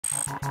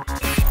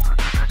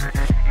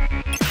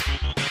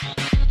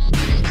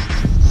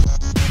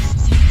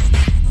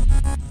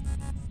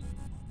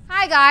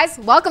guys,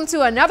 welcome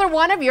to another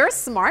one of your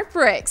Smart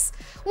Breaks.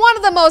 One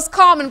of the most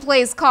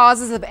commonplace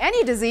causes of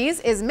any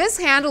disease is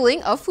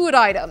mishandling of food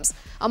items.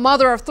 A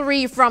mother of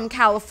 3 from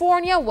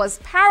California was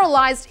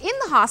paralyzed in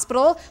the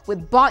hospital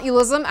with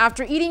botulism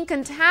after eating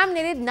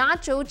contaminated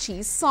nacho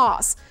cheese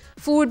sauce.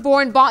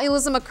 Foodborne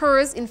botulism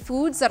occurs in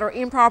foods that are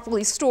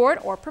improperly stored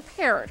or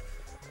prepared.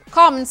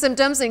 Common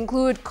symptoms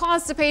include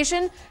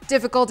constipation,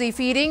 difficulty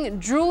feeding,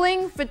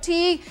 drooling,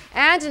 fatigue,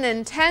 and an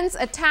intense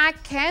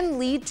attack can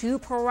lead to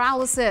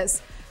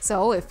paralysis.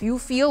 So if you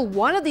feel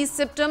one of these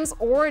symptoms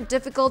or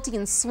difficulty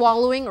in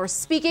swallowing or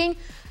speaking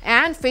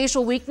and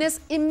facial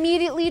weakness,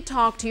 immediately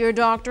talk to your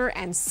doctor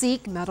and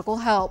seek medical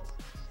help.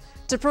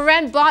 To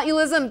prevent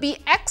botulism, be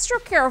extra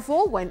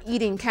careful when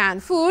eating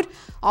canned food.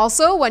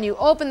 Also, when you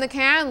open the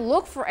can,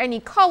 look for any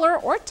color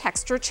or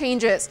texture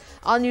changes,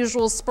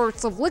 unusual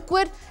spurts of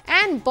liquid,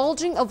 and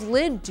bulging of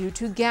lid due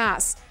to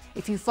gas.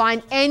 If you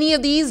find any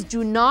of these,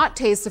 do not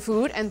taste the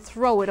food and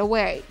throw it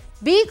away.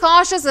 Be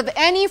cautious of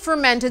any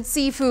fermented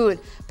seafood.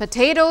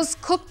 Potatoes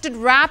cooked and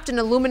wrapped in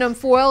aluminum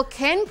foil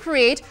can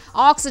create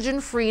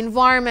oxygen-free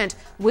environment,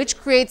 which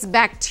creates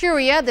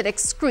bacteria that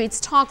excretes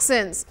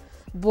toxins.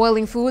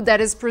 Boiling food that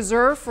is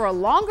preserved for a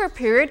longer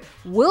period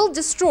will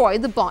destroy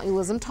the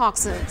botulism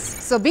toxins.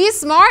 So be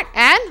smart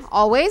and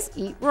always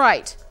eat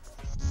right.